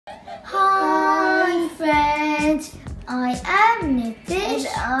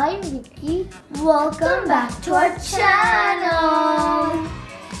I'm Viki. Welcome back to our channel.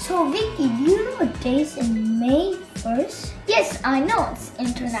 So Viki, do you know what day is in May 1st? Yes, I know. It's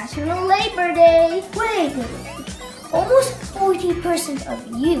International Labor Day. Wait. Almost 40% of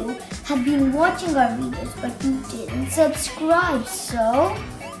you have been watching our videos, but you didn't subscribe, so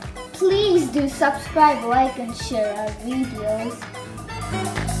please do subscribe, like, and share our videos.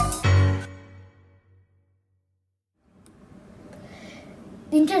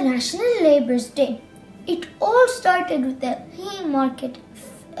 International Labor's Day. It all started with the Haymarket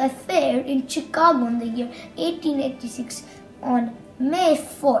affair in Chicago in the year 1886 on May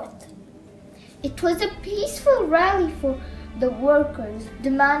 4th. It was a peaceful rally for the workers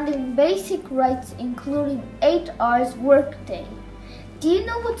demanding basic rights including 8 hours workday. Do you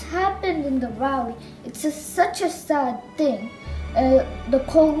know what happened in the rally? It's such a sad thing. The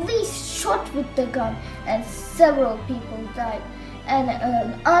police shot with the gun and several people died. And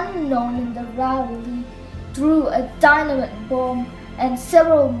an unknown in the rally threw a dynamite bomb and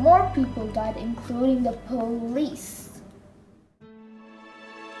several more people died, including the police.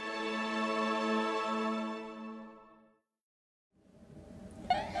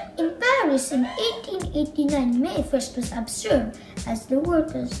 In Paris in 1889, May 1st was observed as the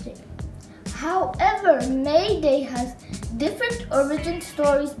Workers' Day. However, May Day has different origin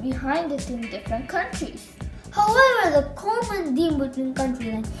stories behind it in different countries. However, the common theme between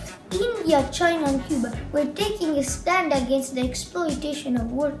countries like India, China, and Cuba were taking a stand against the exploitation of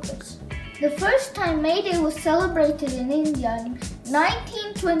workers. The first time May Day was celebrated in India in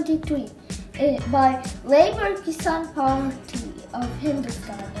 1923 by Labour Kisan Party of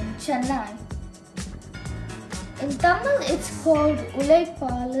Hindustan in Chennai. In Tamil, it's called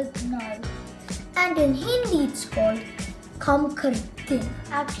tippaleipä, and in Hindi, it's called commemorate.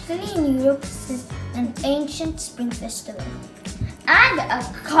 Actually, in Europe, this is an ancient spring festival and a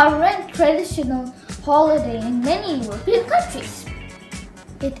current traditional holiday in many European countries.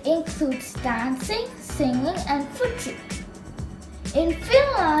 It includes dancing, singing, and food trip. In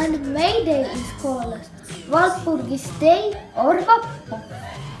Finland, May Day is called as Walpurgis Day or Vappu.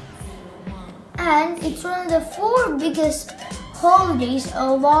 And it's one of the 4 biggest holidays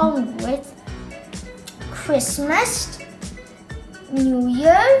along with Christmas, New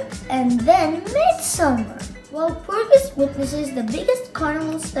Year, and then Midsummer. Walpurgis witnesses the biggest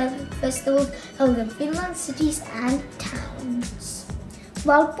carnival-style festivals held in Finland cities and towns.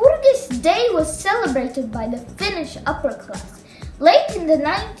 Walpurgis Day was celebrated by the Finnish upper class. Late in the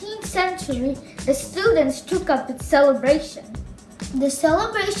 19th century, the students took up its celebration. The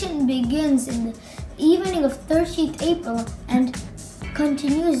celebration begins in the evening of 30th April and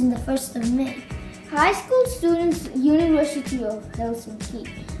continues in the 1st of May. High school students, University of Helsinki.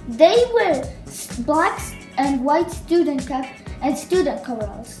 They wear black and white student cap and student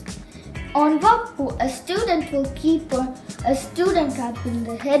coveralls. On Vappu, a student will keep a student cap in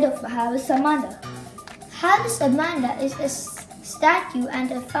the head of Havis Amanda. Havis Amanda is a statue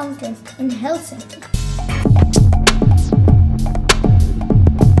and a fountain in Helsinki.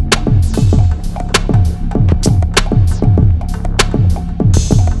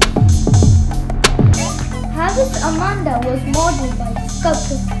 Havis Amanda was modeled by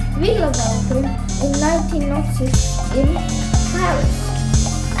sculptor Vappu in 1906 in Paris.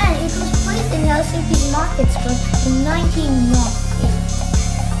 And it was placed in Helsinki's market square in 1908.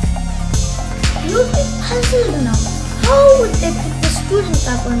 You'll be puzzled now. How would they put the student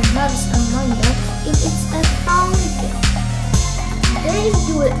cap on Havis Amanda if it's a fountain? They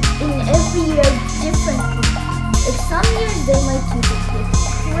do it in every year differently. In some years they might use it with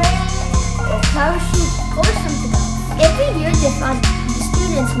crane or parachute or something else. Every year the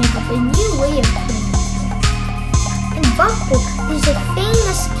students make up a new way of doing it. In Vappu, there's a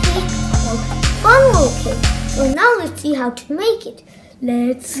famous cake called funnel cake. So now let's see how to make it.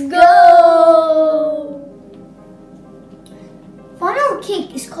 Let's go! Funnel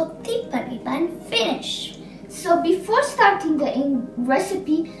cake is called tippaleipä in Finnish. So before starting the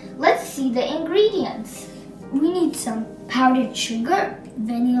recipe, let's see the ingredients. We need some powdered sugar,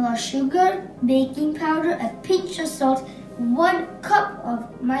 vanilla sugar, baking powder, a pinch of salt, 1 cup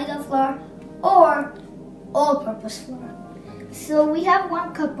of maida flour or all-purpose flour. So we have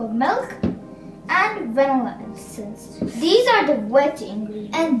 1 cup of milk and vanilla essence. These are the wet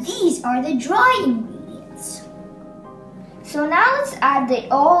ingredients. And these are the dry ingredients. So now let's add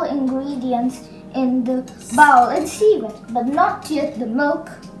all ingredients in the bowl and sieve it, but not yet the milk.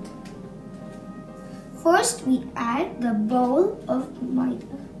 First, we add the bowl of maida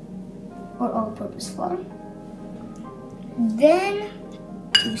or all-purpose flour. Then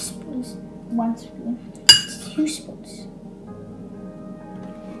 2 spoons, 1 spoon, 2 spoons.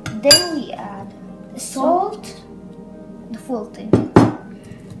 Then we add the salt, the full thing.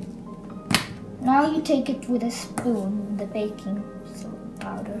 Now you take it with a spoon, the baking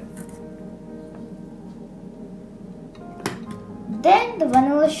powder. Then the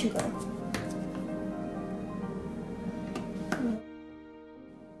vanilla sugar.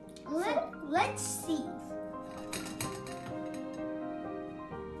 Let's see.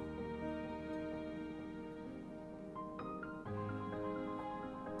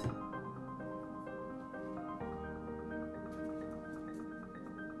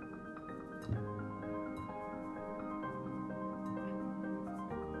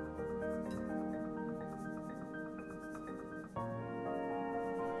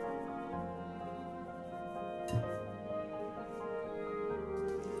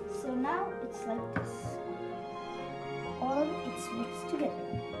 So now it's like this. All it's mixed together.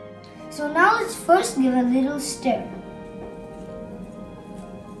 So now let's first give a little stir.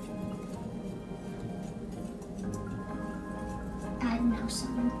 Add now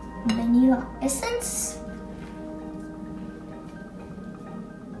some vanilla essence.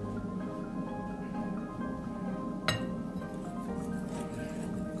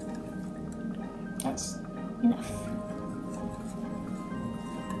 That's enough.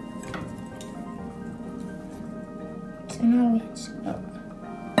 So now we add some milk.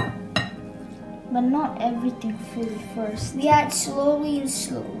 But not everything fully first. We add slowly and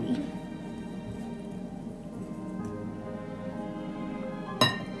slowly.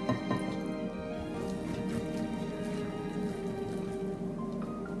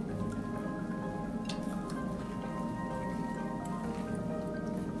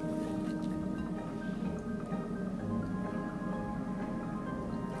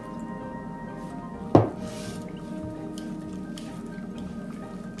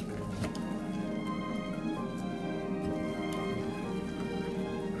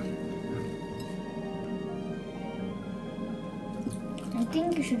 I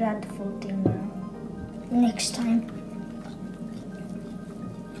think you should add the full thing now. Next time.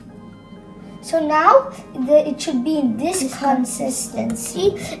 So now it should be in this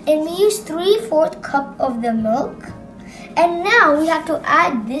consistency, and we use 3/4 cup of the milk. And now we have to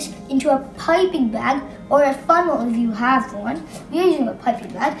add this into a piping bag or a funnel if you have one. We're using a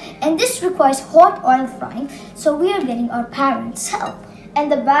piping bag, and this requires hot oil frying, so we are getting our parents' help.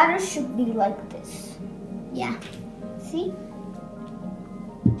 And the batter should be like this. Yeah. See?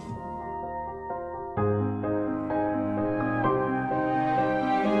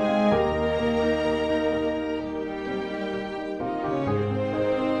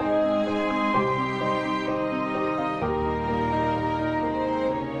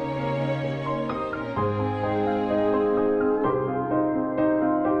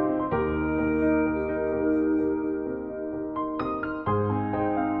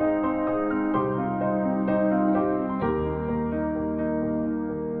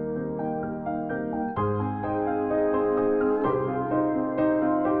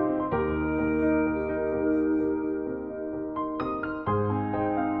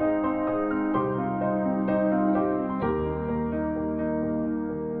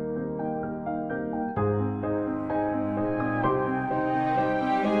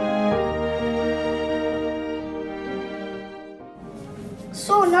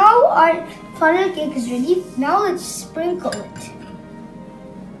 So now our funnel cake is ready. Now let's sprinkle it.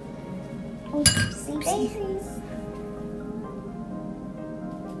 Oopsie daisies.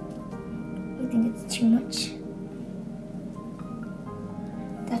 I think it's too much.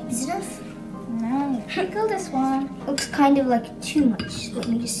 That is enough. Now pickle this one. Looks kind of like too much. Let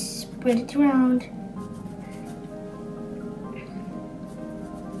me just spread it around.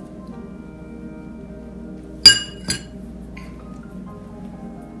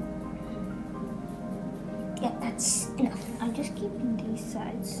 Yeah, that's enough. I'm just keeping these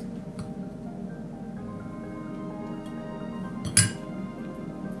sides.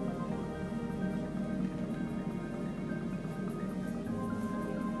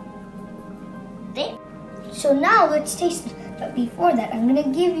 There. So now let's taste it. But before that, I'm gonna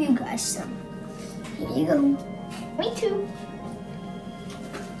give you guys some. Here you go. Me too.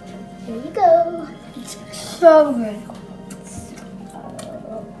 Here you go. It's so good. It's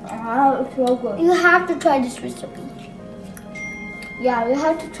so good. You have to try this recipe. Yeah, you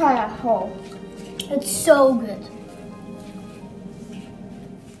have to try at home. It's so good.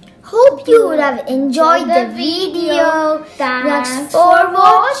 Hope you would have enjoyed the video. Thanks for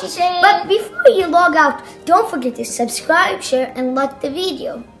watching. But before you log out, don't forget to subscribe, share, and like the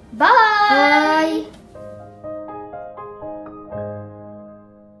video. Bye. Bye.